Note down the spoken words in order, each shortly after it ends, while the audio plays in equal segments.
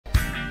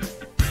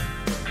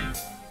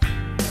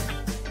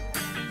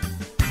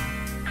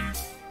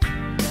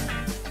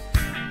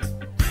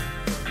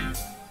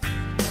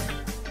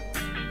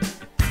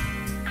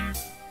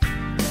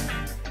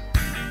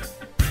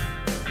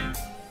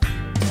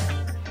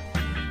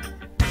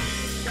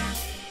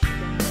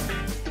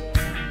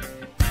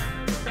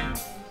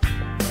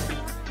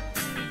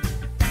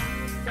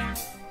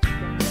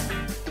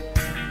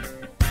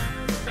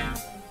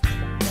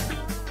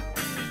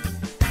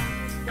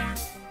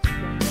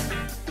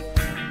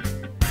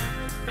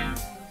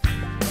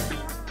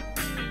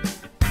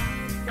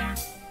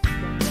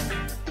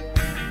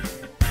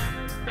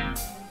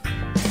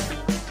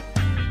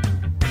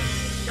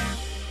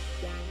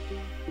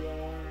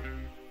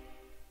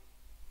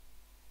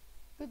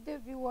Good day,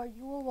 viewer.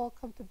 You are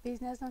welcome to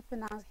Business and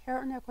Finance here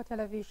on Eco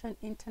Television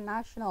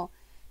International,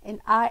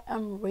 and I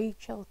am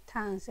Rachel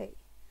Tanze.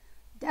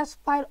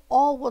 Despite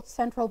all what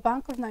Central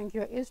Bank of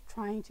Nigeria is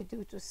trying to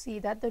do to see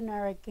that the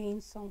naira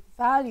gains some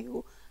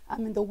value,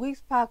 in the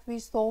weeks past we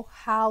saw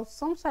how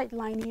some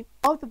sidelining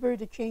of the bureau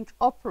de change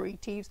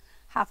operatives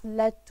have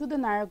led to the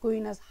naira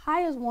going as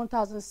high as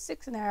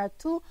 1,006 naira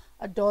to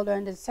a dollar,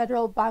 and the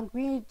central bank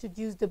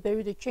reintroduced the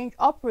bureau de change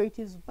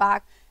operatives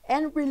back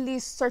and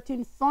released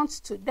certain funds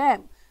to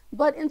them.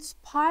 But in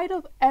spite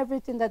of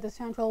everything that the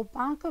Central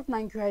Bank of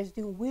Nigeria is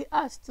doing, we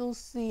are still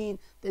seeing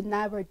the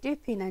naira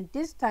dipping, and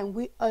this time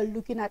we are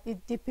looking at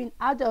it dipping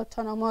at the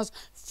autonomous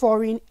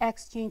foreign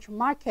exchange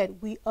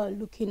market. We are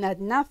looking at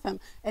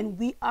NAFEM, and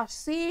we are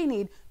seeing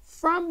it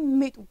from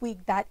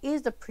midweek, that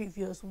is the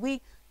previous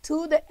week,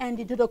 to the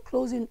ending, to the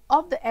closing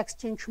of the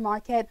exchange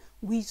market.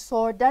 We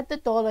saw that the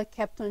dollar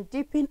kept on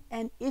dipping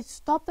and it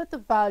stopped at the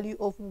value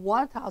of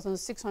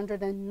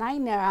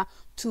 1,609 naira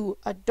to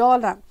a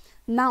dollar.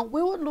 Now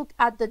we will look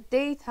at the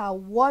data,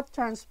 what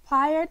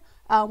transpired,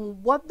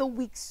 what the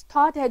week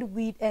started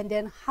with, and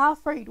then how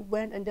far it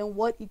went, and then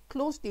what it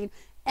closed in.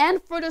 And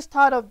for the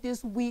start of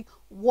this week,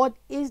 what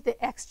is the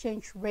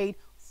exchange rate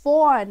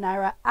for a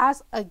naira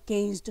as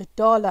against the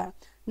dollar?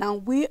 Now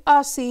we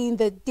are seeing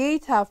the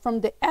data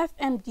from the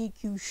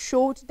FMDQ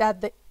showed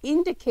that the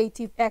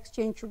indicative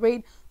exchange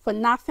rate for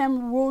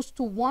NAFEM rose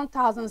to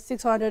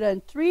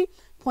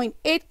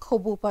 1,603.8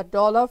 kobo per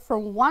dollar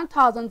from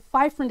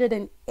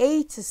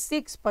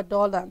 1,586 per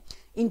dollar,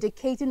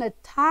 indicating a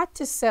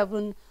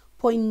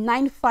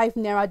 37.95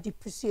 naira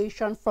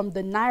depreciation from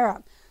the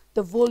naira.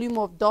 The volume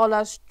of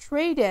dollars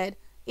traded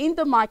in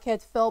the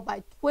market fell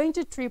by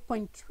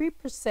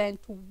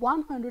 23.3% to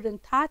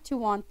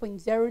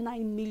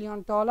 $131.09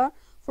 million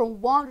from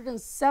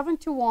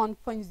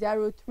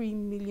 $171.03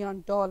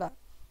 million.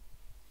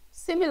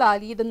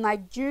 Similarly, the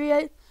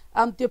naira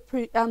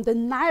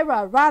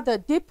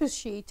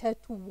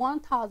depreciated to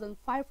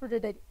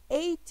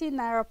 1,580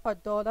 naira per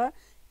dollar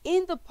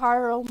in the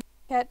parallel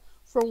market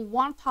from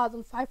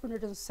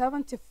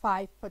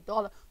 1,575 per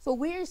dollar. So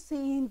we're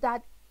seeing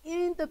that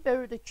in the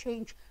bureau de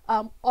change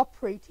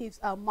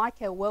operatives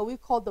market, where we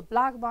call the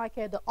black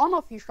market, the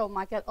unofficial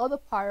market, or the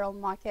parallel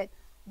market,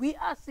 we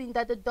are seeing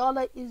that the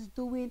dollar is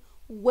doing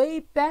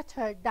way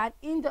better than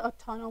in the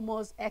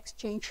autonomous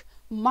exchange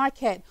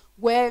market,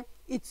 where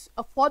it's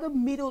for the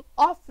middle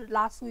of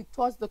last week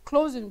towards the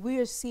closing, we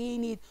are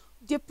seeing it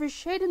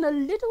depreciating a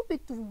little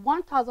bit to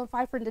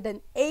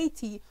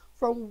 1,580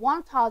 from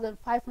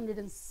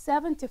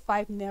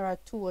 1,575 naira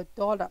to a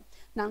dollar.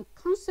 Now,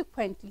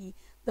 consequently,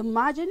 the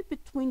margin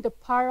between the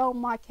parallel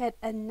market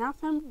and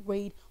NAFEM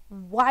rate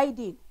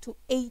widened to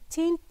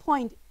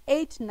 18.8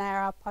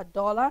 naira per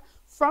dollar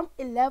from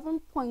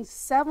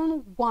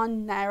 11.71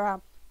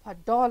 naira per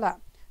dollar.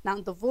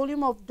 Now, the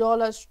volume of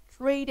dollars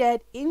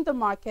traded in the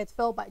market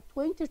fell by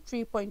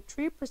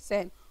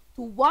 23.3%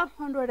 to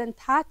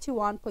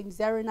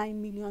 $131.09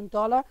 million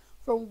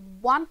from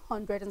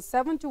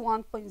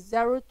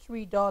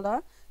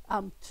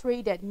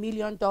 $171.03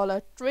 million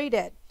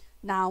traded.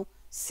 Now,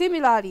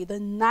 similarly, the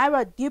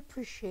naira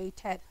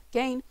depreciated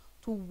again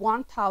to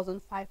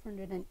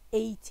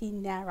 1,580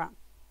 naira.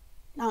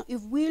 Now,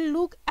 if we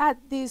look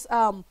at this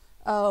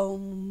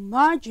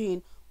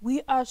margin,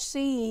 we are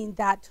seeing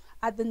that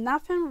at the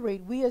NAFEM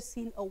rate, we are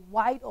seeing a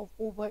wide of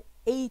over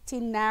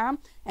 18 naira,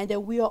 and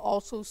then we are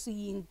also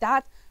seeing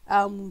that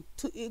going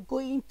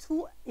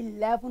to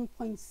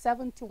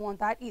 11.71.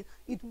 That is,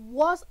 it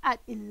was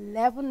at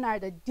 11 naira,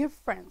 the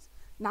difference.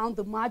 Now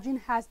the margin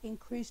has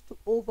increased to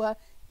over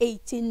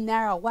 18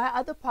 naira, while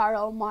at the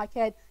parallel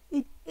market,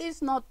 it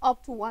is not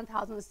up to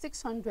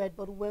 1,600,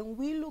 but when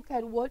we look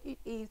at what it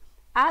is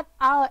at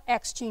our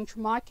exchange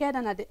market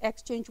and at the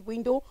exchange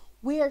window,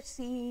 we are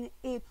seeing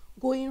it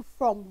going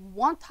from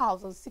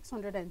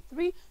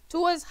 1,603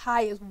 to as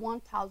high as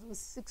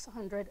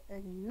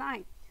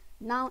 1,609.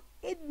 Now,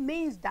 it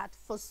means that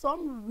for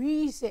some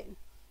reason,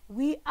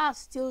 we are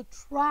still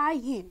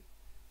trying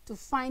to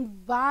find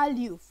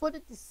value for the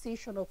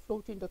decision of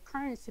floating the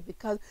currency,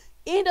 because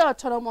in the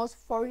autonomous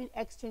foreign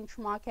exchange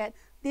market,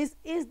 this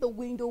is the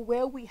window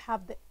where we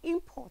have the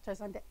importers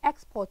and the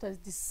exporters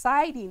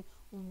deciding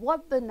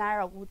what the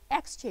naira would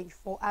exchange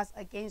for as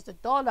against the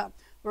dollar.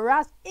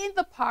 Whereas in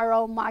the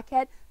parallel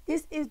market,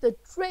 this is the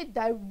trade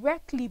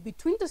directly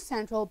between the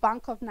Central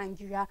Bank of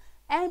Nigeria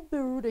and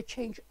bureau de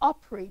change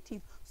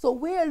operative. So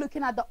we are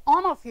looking at the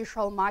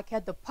unofficial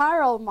market, the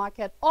parallel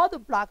market, or the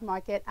black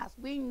market as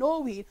we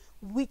know it,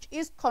 which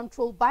is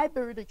controlled by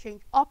bureau de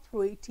change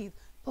operative,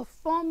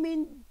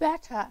 performing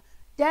better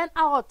than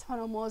our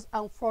autonomous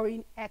and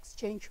foreign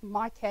exchange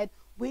market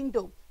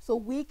window. So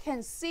we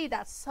can see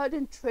that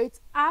certain trades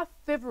are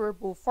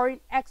favorable, foreign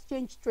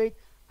exchange trades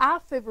are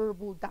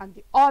favorable than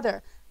the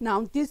other.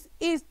 Now, this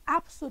is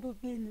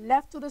absolutely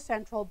left to the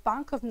Central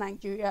Bank of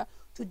Nigeria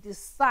to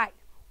decide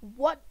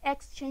what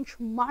exchange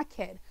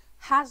market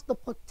has the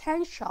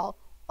potential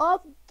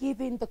of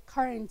giving the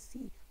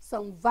currency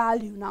some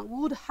value. Now,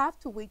 we would have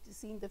to wait to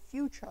see in the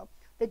future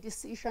the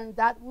decision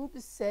that will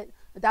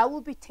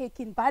be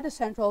taken by the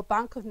Central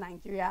Bank of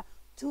Nigeria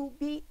to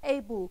be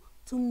able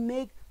to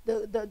make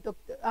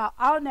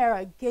our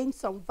naira gain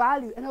some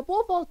value, and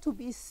above all to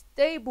be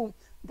stable,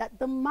 that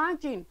the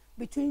margin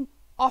between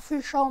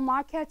official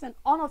market and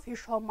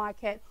unofficial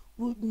market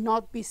would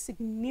not be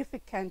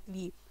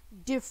significantly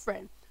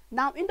different.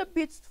 Now, in the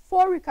bids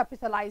for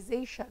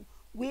recapitalization,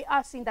 we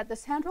are seeing that the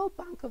Central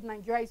Bank of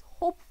Nigeria is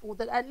hopeful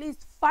that at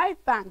least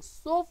 5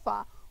 banks so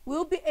far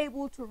will be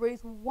able to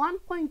raise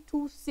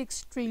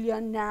 1.26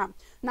 trillion naira.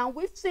 Now,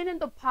 we've seen in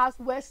the past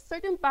where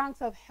certain banks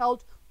have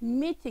held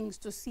meetings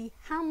to see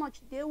how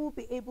much they will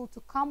be able to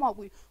come up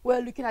with. We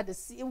are looking at the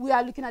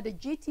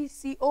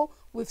GTCO.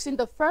 We've seen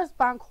the First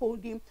Bank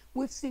Holding.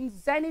 We've seen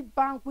Zenith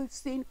Bank. We've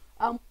seen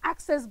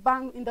Access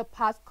Bank in the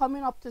past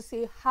coming up to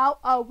say, how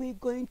are we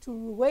going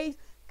to raise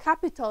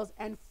capitals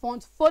and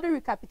funds for the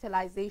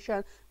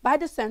recapitalization by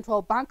the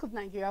Central Bank of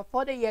Nigeria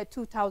for the year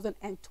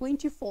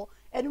 2024.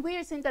 And we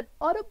are seeing that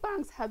other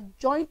banks have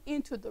joined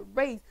into the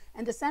race,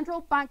 and the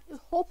Central Bank is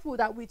hopeful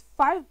that with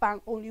 5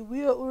 banks only,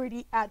 we are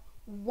already at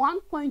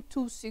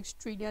 1.26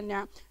 trillion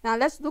naira. Now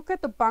let's look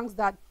at the banks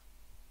that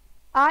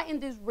are in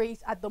this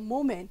race at the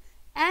moment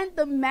and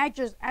the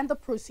measures and the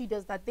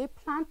procedures that they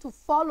plan to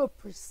follow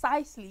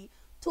precisely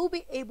to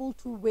be able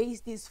to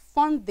raise this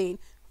funding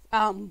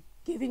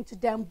given to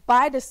them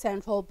by the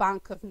Central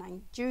Bank of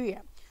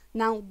Nigeria.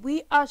 Now,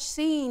 we are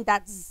seeing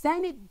that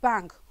Zenith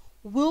Bank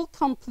will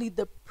complete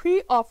the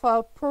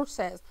pre-offer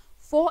process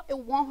for a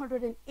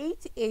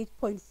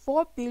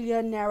 188.4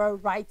 billion naira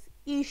rights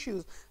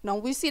issues. Now,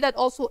 we see that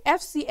also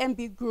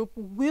FCMB Group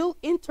will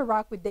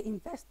interact with the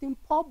investing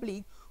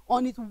public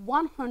on its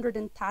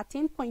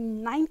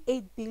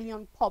 113.98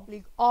 billion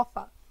public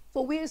offer.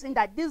 So we are seeing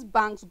that these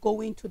banks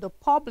go into the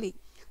public.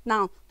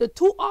 Now, the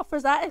 2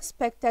 offers are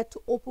expected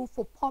to open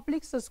for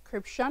public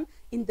subscription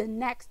in the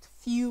next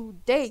few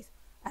days.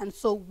 And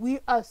so we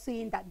are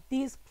seeing that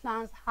these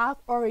plans have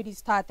already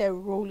started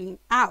rolling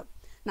out.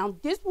 Now,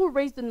 this will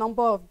raise the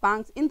number of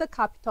banks in the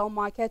capital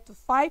market to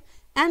 5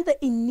 and the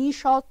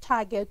initial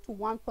target to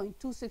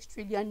 1.26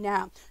 trillion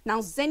naira. Now,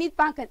 Zenith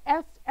Bank and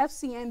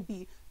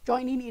FCMB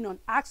joining in on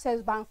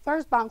Access Bank,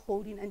 First Bank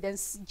Holding, and then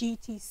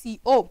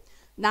GTCO.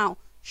 Now,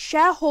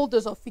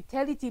 shareholders of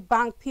Fidelity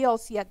Bank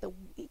PLC at the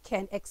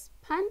weekend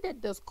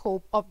expanded the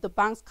scope of the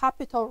bank's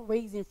capital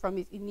raising from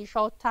its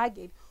initial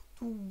target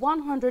to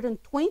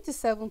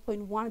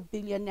 127.1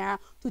 billion naira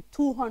to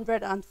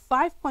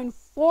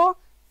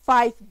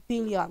 205.45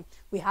 billion.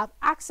 We have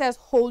Access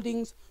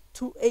Holdings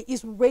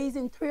is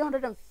raising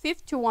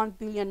 351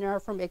 billion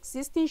naira from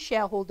existing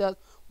shareholders,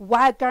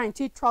 while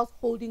Guaranteed Trust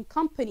Holding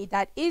Company,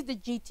 that is the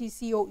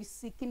GTCO, is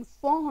seeking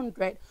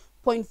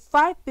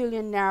 400.5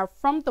 billion naira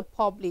from the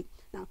public.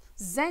 Now,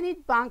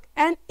 Zenith Bank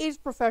and its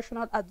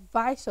professional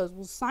advisors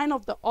will sign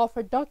off the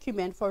offer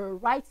document for a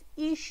rights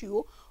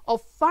issue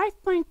of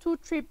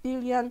 5.23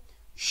 billion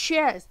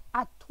shares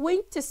at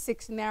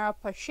 26 naira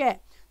per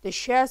share. The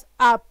shares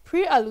are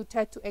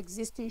pre-allocated to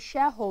existing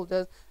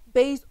shareholders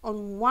based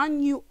on 1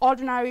 new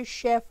ordinary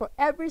share for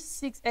every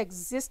 6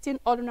 existing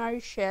ordinary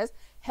shares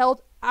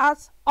held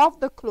as of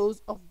the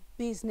close of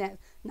business.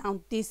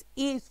 Now, this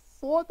is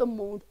for the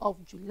month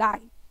of July.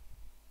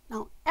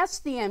 Now,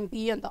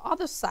 FCMB on the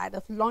other side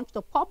have launched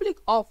a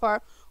public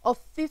offer of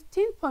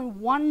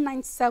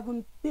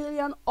 15.197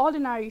 billion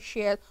ordinary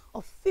shares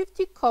of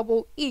 50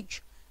 kobo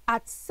each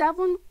at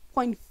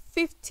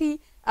 7.50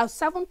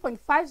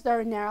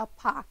 naira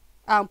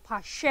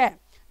per share.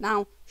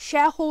 Now,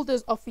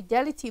 shareholders of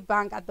Fidelity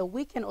Bank at the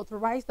weekend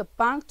authorized the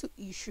bank to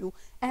issue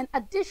an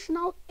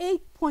additional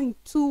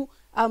 8.2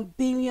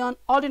 billion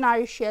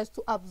ordinary shares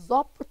to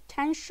absorb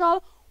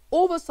potential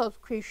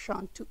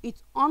oversubscription to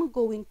its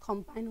ongoing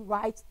combined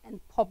rights and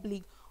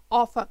public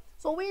offer.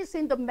 So we're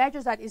seeing the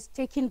measures that is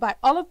taken by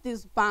all of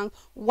these banks,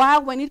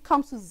 while when it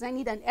comes to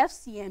Zenith and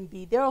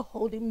FCMB, they're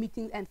holding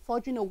meetings and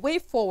forging a way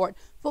forward.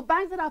 For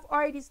banks that have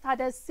already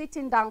started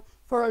sitting down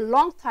for a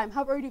long time,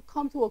 have already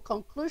come to a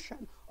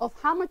conclusion of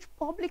how much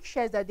public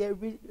shares that they're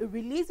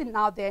releasing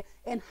out there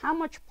and how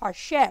much per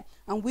share.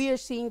 And we are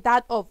seeing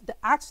that of the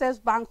Access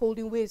Bank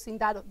Holding, we're seeing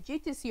that of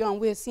GTC,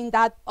 and we're seeing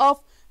that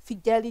of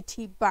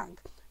Fidelity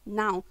Bank.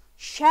 Now,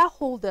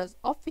 shareholders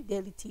of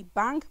Fidelity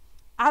Bank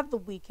at the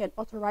weekend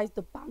authorized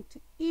the bank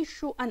to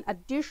issue an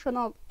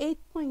additional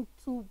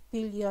 8.2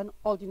 billion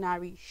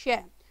ordinary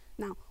share.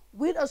 Now,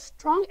 with a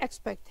strong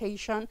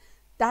expectation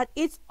that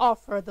its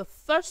offer, the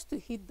first to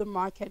hit the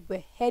market,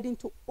 we're heading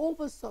to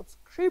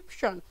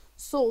oversubscription.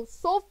 So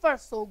far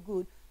so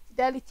good.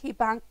 Fidelity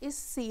Bank is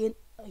seeing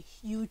a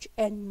huge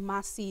and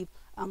massive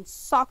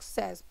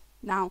success.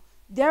 Now,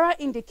 there are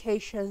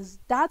indications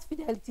that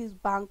Fidelity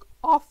Bank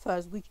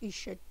offers, which it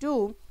should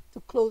do, to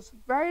close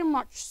very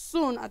much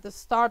soon at the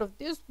start of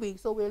this week.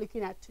 So we're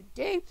looking at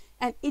today,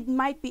 and it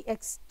might be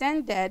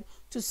extended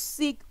to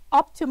seek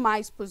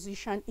optimized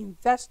position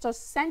investor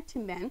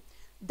sentiment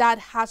that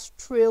has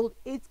trailed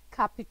its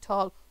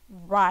capital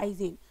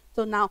rising.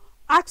 So now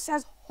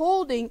Access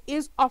Holding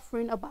is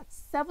offering about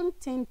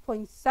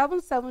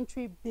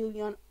 17.773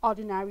 billion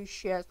ordinary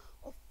shares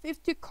of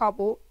 50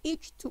 kobo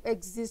each to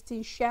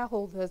existing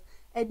shareholders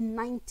at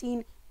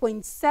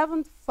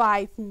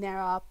 19.75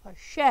 naira per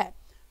share.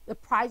 The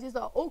prices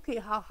are okay.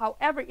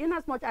 However, in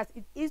as much as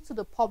it is to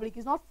the public,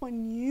 it's not for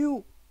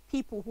new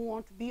people who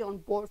want to be on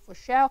board for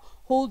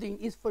shareholding.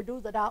 It's for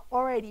those that are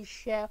already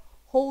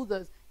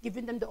shareholders,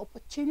 giving them the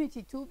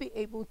opportunity to be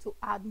able to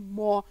add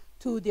more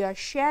to their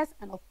shares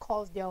and, of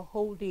course, their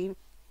holding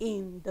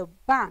in the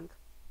bank.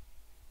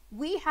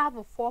 We have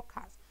a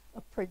forecast,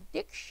 a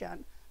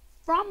prediction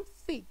from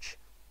Fitch,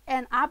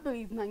 and I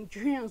believe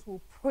Nigerians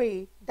will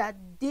pray that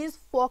this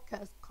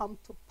forecast come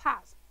to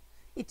pass.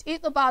 It is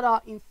about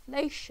our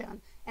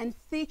inflation, and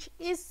Fitch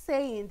is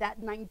saying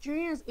that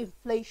Nigerians'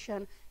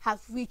 inflation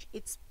has reached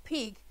its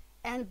peak,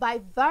 and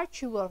by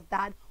virtue of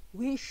that,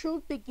 we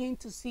should begin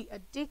to see a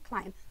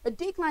decline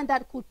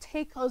that could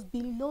take us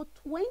below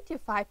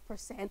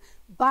 25%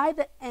 by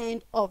the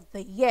end of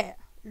the year.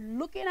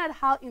 Looking at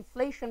how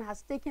inflation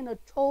has taken a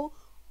toll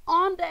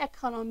on the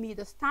economy,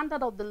 the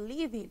standard of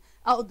living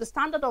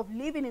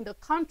in the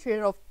country,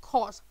 and of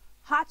course,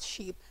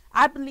 hardship,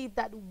 I believe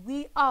that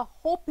we are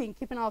hoping,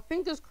 keeping our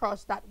fingers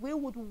crossed, that we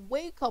would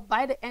wake up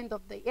by the end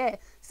of the year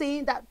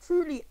saying that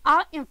truly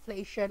our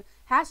inflation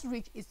has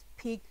reached its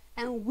peak,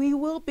 and we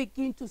will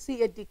begin to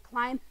see a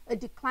decline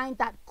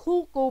that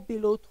could go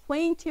below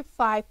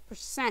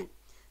 25%.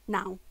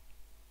 Now,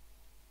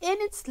 in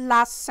its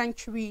last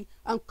century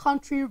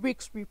country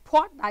risk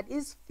report, that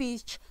is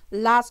Fitch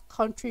last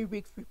country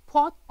risk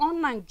report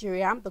on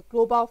Nigeria, the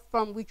global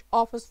firm which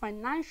offers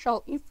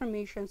financial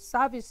information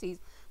services,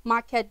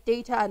 market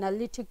data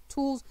analytic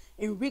tools,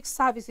 and risk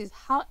services,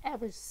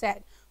 however,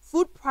 said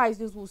food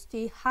prices will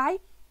stay high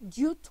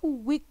due to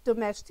weak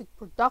domestic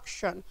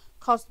production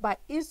caused by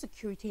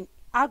insecurity in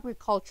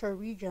agricultural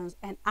regions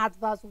and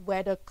adverse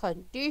weather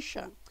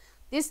conditions.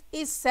 This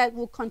is said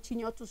will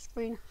continue to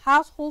strain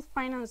household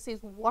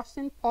finances,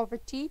 worsen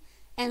poverty,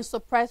 and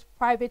suppress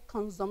private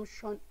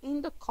consumption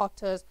in the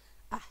quarters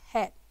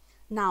ahead.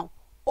 Now,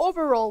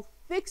 overall,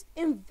 fixed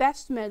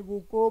investment will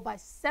grow by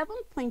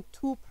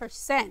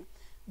 7.2%,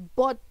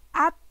 but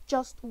at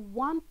just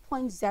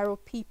 1.0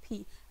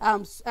 pp,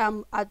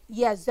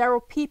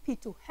 0 pp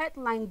to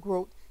headline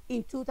growth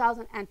in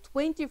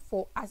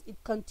 2024, as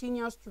it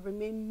continues to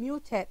remain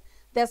muted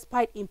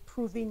despite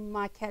improving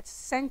market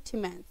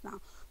sentiment. Now,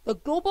 the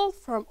global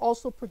firm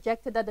also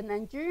projected that the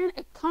Nigerian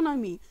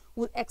economy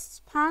would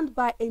expand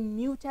by a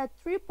muted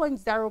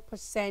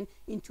 3.0%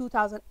 in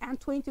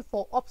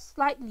 2024, up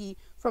slightly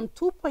from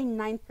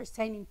 2.9%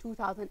 in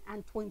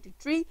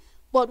 2023,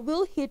 but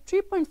will hit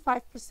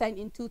 3.5%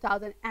 in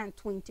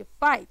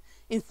 2025.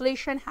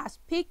 Inflation has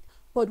peaked,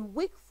 but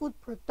weak food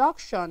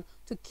production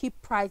to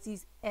keep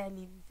prices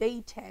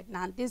elevated.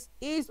 Now, this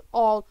is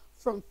all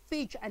from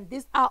Fitch, and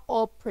these are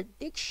all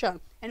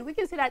predictions. And we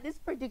can see that this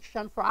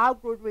prediction for our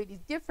growth rate is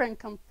different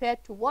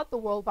compared to what the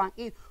World Bank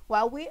is.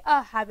 While we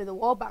are having the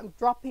World Bank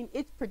dropping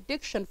its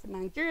prediction for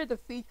Nigeria, the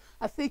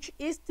Fitch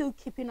is still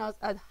keeping us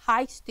at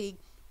high stake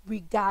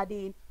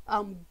regarding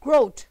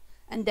growth.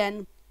 And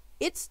then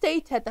it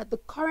stated that the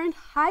current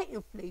high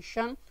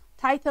inflation,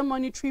 tighter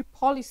monetary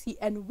policy,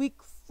 and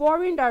weak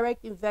foreign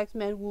direct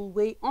investment will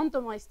weigh on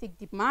domestic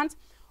demand,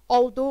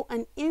 although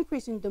an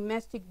increase in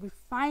domestic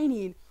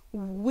refining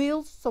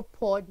will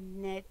support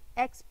net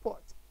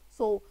exports.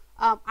 So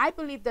I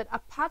believe that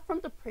apart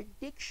from the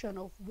prediction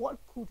of what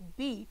could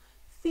be,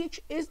 Fitch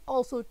is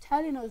also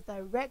telling us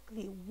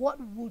directly what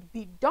would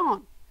be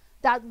done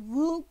that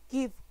will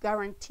give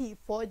guarantee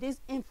for this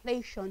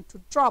inflation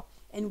to drop.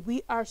 And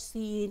we are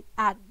seeing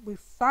at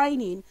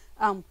refining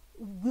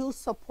will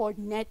support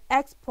net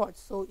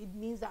exports. So it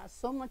means that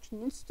so much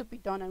needs to be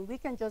done, and we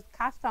can just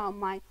cast our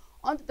mind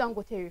on the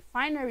Dangote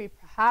refinery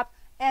perhaps,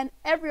 and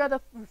every other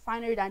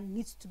refinery that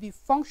needs to be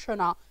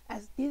functional,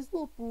 as this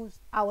will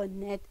boost our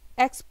net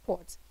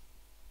exports.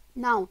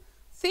 Now,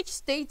 Fitch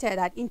stated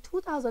that in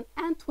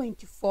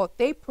 2024,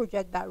 they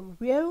project that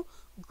real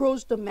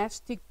gross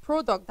domestic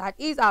product, that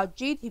is our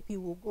GDP,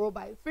 will grow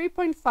by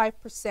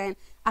 3.5%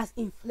 as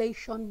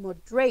inflation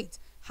moderates.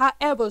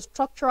 However,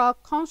 structural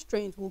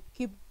constraints will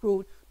keep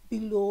growth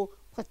below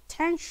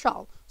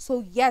potential.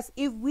 So yes,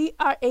 if we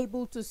are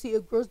able to see a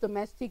gross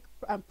domestic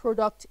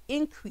product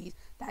increase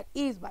that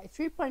is by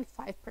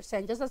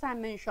 3.5%, just as I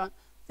mentioned,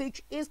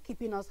 Fitch is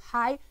keeping us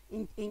high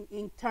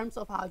in terms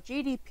of our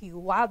GDP,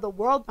 while the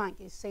World Bank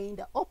is saying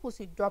the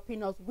opposite,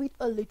 dropping us with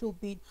a little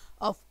bit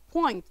of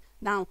points.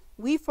 Now,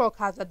 we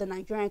forecast that the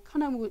Nigerian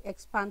economy will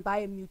expand by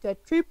a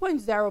muted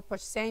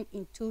 3.0%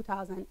 in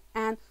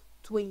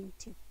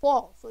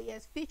 2024. So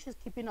yes, Fitch is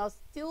keeping us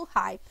still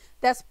high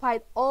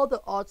despite all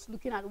the odds.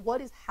 Looking at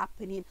what is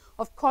happening,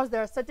 of course,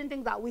 there are certain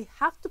things that we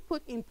have to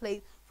put in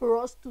place for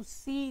us to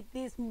see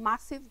this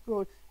massive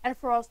growth and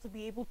for us to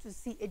be able to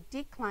see a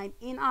decline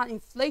in our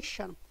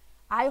inflation.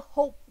 I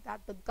hope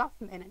that the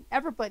government and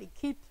everybody,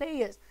 key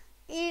players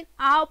in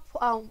our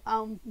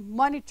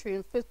monetary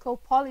and fiscal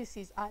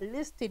policies, are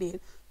listening,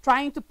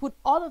 trying to put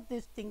all of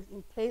these things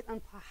in place,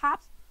 and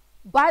perhaps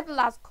by the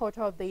last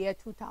quarter of the year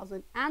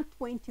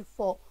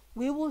 2024,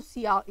 we will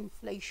see our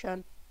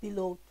inflation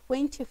below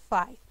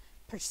 25%.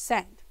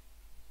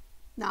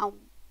 Now,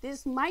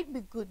 this might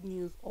be good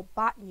news or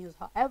bad news,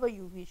 however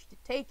you wish to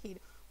take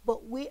it,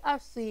 but we are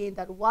seeing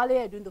that Wale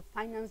Edun, the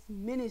finance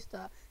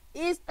minister,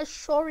 is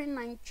assuring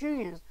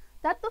Nigerians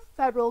that the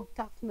federal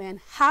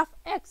government have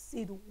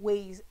exceeded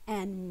Ways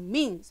and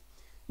Means.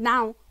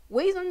 Now,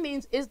 Ways and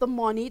Means is the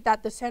money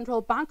that the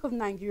Central Bank of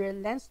Nigeria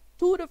lends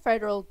to the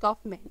federal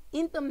government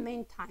in the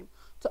meantime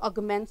to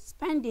augment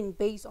spending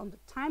based on the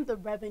time the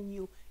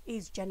revenue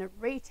is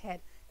generated.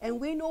 And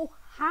we know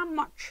how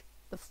much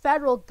the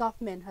federal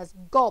government has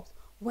gulped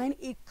when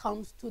it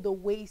comes to the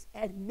Ways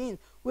and Means.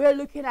 We're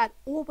looking at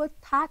over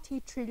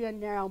 30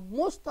 trillion naira,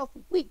 most of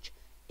which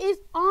is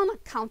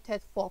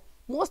unaccounted for,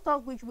 most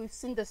of which we've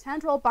seen the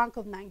Central Bank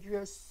of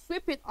Nigeria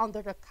sweep it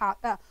under the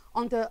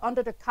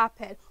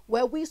carpet,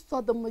 where we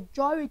saw the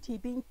majority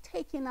being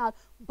taken out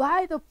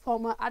by the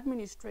former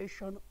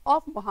administration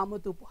of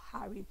Muhammadu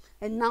Buhari.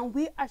 And now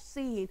we are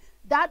seeing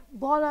that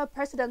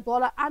President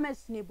Bola Ahmed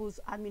Tinubu's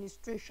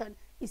administration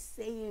is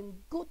saying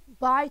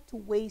goodbye to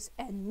Ways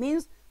and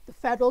Means. The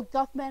federal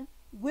government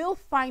will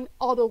find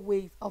other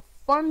ways of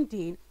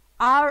funding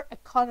our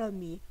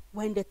economy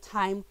when the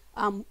time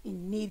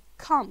in need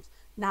comes.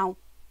 Now,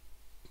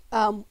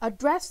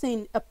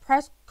 addressing a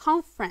press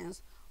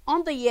conference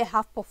on the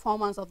year-half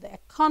performance of the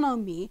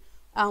economy,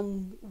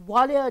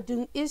 Wale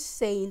Edun is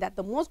saying that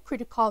the most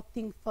critical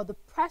thing for the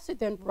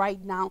president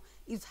right now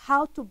is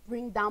how to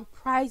bring down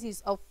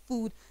prices of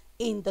food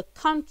in the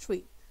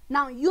country.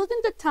 Now, using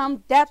the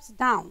term debts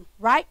down,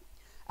 right?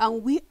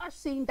 We are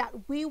seeing that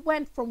we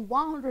went from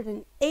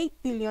 $108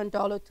 billion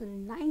to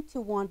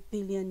 91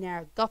 billion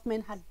naira.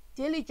 Government has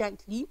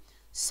diligently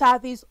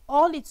serviced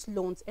all its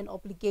loans and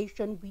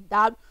obligations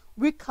without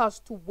recourse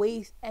to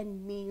Ways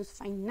and Means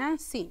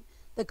financing.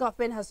 The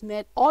government has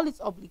met all its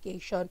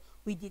obligations.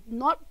 We did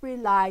not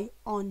rely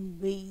on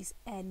Ways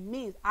and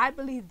Means. I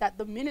believe that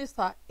the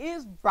minister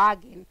is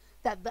bragging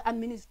that the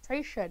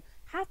administration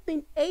have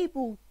been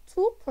able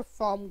to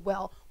perform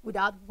well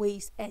without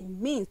Ways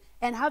and Means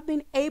and have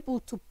been able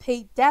to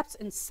pay debts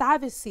and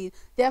services.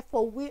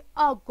 Therefore, we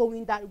are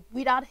going that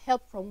without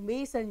help from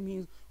Ways and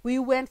Means, we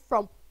went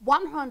from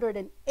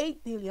 $108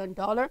 billion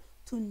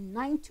to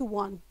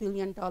 $91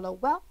 billion.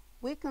 Well,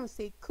 we can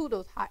say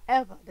kudos.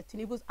 However, the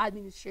Tinubu's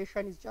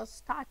administration is just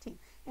starting,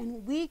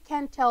 and we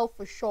can tell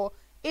for sure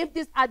if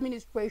this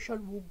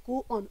administration will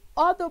go on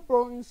other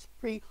borrowing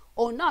spree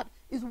or not.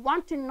 Is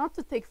one thing not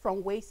to take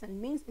from Ways and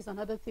Means, is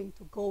another thing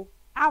to go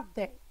out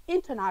there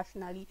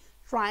internationally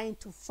trying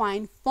to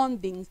find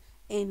fundings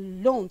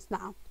and loans.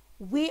 Now,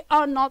 we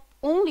are not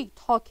only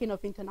talking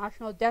of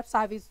international debt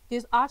service.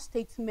 These are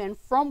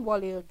statements from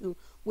Wale Edun.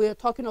 We are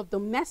talking of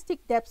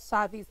domestic debt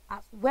service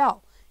as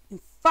well. In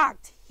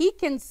fact, he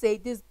can say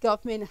this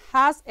government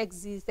has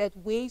existed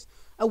ways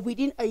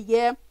within a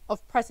year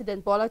of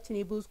President Bola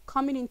Tinubu's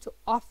coming into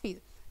office.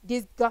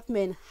 This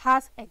government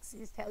has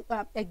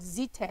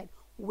exited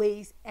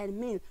Ways and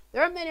Means.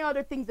 There are many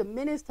other things the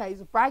minister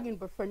is bragging,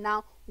 but for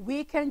now,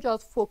 we can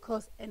just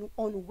focus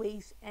on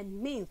Ways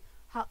and Means.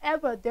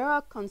 However, there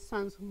are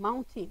concerns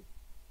mounting.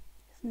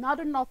 It's not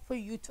enough for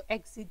you to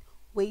exit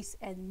Ways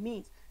and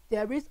Means.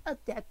 There is a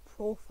debt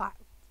profile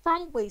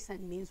from Ways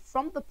and Means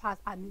from the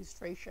past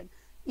administration.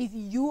 If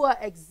you are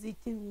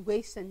exiting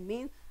Ways and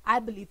Means, I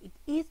believe it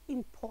is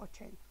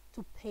important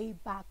to pay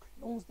back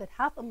loans that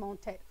have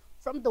amounted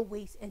from the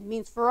Ways and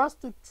Means for us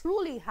to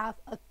truly have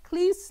a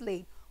clean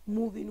slate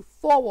moving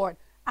forward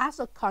as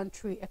a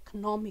country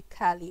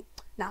economically.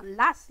 Now,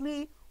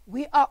 lastly,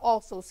 we are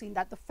also seeing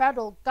that the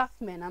federal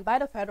government, and by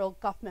the federal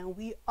government,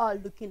 we are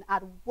looking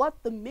at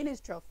what the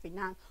Ministry of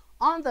Finance,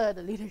 under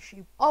the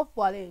leadership of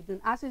Wale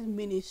Edun as his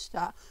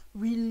minister,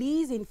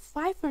 releasing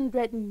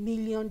 $500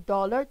 million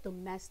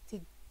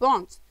domestic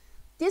bonds.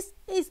 This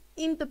is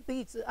in the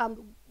beats.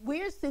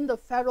 We're seeing the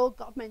federal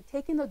government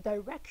taking the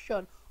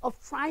direction of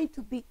trying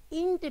to be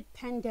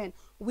independent.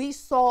 We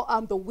saw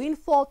the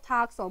windfall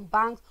tax on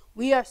banks.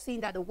 We are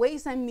seeing that the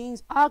Ways and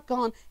Means are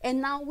gone. And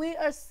now we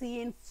are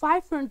seeing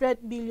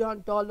 $500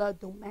 million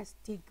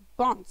domestic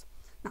bonds.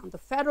 Now, the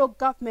federal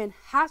government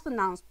has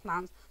announced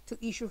plans to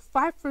issue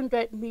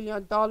 $500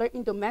 million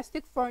in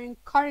domestic foreign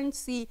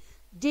currency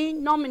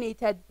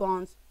denominated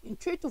bonds in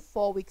 3 to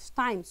 4 weeks'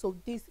 time. So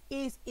this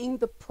is in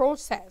the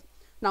process.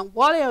 Now,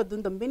 Wale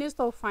Edun, the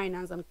Minister of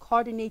Finance and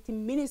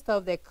Coordinating Minister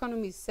of the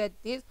Economy, said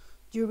this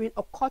during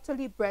a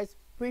quarterly press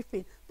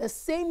briefing, the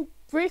same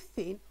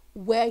briefing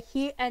where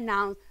he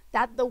announced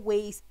that the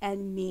Ways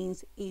and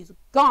Means is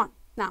gone.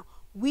 Now,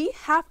 we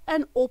have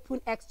an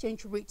open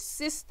exchange rate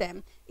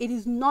system. It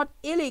is not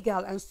illegal,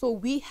 and so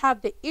we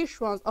have the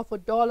issuance of a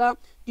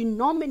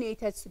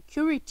dollar-denominated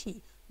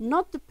security,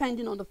 not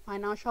depending on the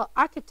financial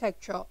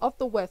architecture of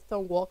the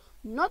Western world,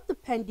 not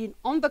depending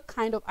on the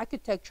kind of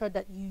architecture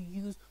that you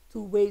use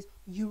to raise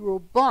euro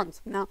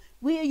bonds. Now,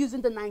 we are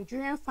using the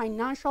Nigerian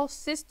financial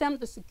system,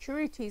 the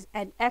Securities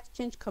and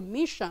Exchange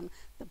Commission,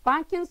 the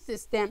banking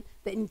system,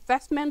 the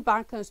investment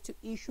bankers to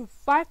issue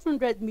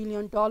 $500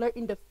 million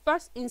in the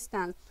first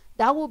instance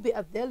that will be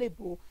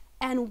available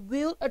and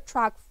will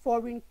attract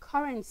foreign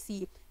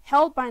currency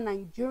held by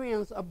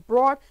Nigerians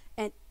abroad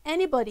and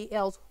anybody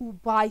else who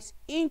buys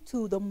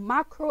into the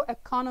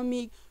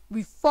macroeconomic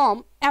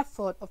reform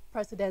effort of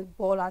President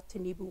Bola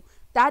Tinubu.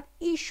 That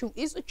issue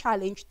is a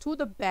challenge to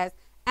the best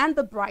and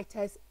the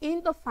brightest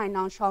in the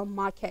financial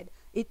market.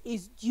 It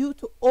is due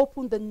to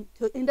open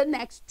in the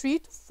next 3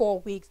 to 4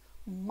 weeks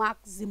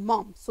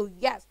maximum. So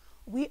yes,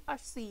 we are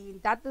seeing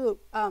that the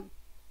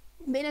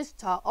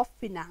Minister of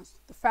Finance,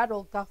 the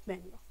federal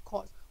government, of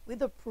course,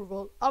 with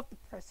approval of the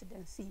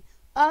presidency,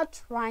 are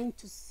trying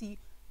to see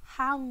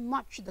how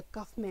much the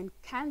government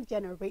can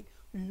generate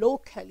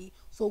locally,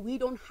 so we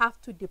don't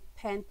have to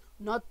depend,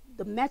 not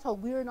the metal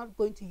we're not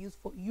going to use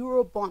for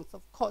euro bonds.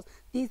 Of course,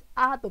 these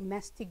are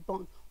domestic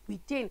bonds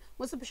within,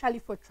 most especially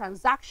for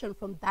transaction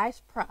from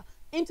diaspora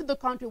into the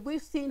country.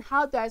 We've seen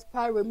how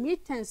diaspora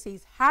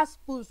remittances has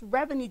boosted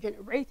revenue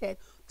generated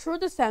through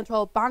the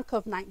Central Bank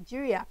of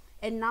Nigeria.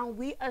 And now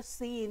we are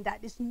seeing that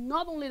it's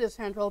not only the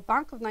Central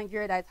Bank of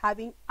Nigeria that is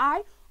having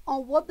eye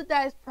on what the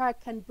diaspora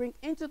can bring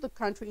into the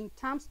country in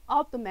terms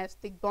of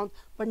domestic bonds,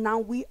 but now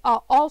we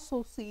are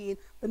also seeing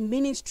the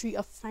Ministry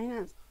of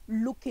Finance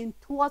looking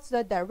towards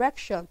that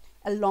direction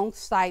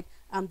alongside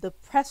the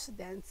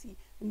presidency.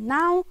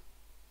 Now,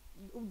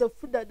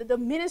 the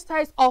minister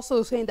is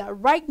also saying that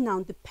right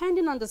now,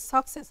 depending on the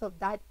success of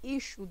that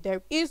issue,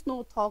 there is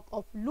no talk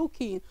of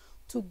looking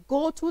to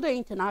go to the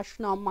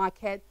international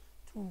market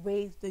to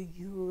raise the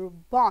euro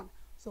bond.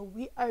 So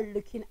we are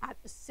looking at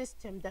a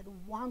system that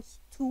wants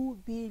to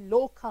be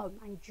local,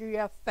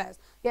 Nigeria first.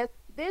 Yes,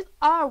 these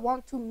are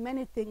one too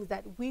many things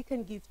that we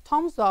can give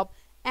thumbs up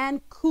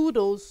and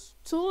kudos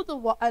to the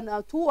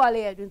to Wale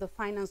Edun, the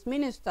finance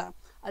minister,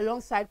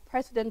 alongside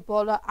President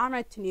Bola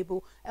Ahmed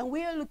Tinubu. And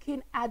we are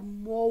looking at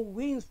more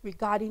wins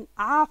regarding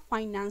our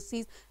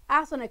finances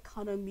as an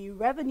economy,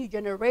 revenue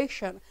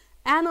generation,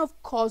 and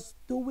of course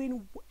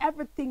doing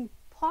everything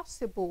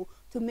possible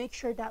to make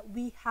sure that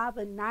we have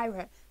a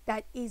naira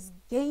that is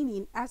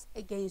gaining as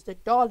against the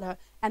dollar,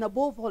 and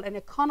above all an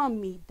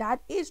economy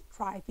that is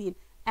thriving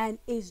and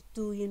is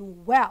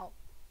doing well.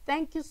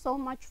 Thank you so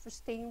much for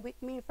staying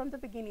with me from the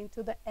beginning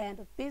to the end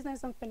of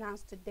Business and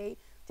Finance today.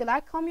 Till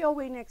I come your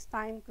way next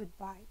time,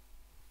 goodbye.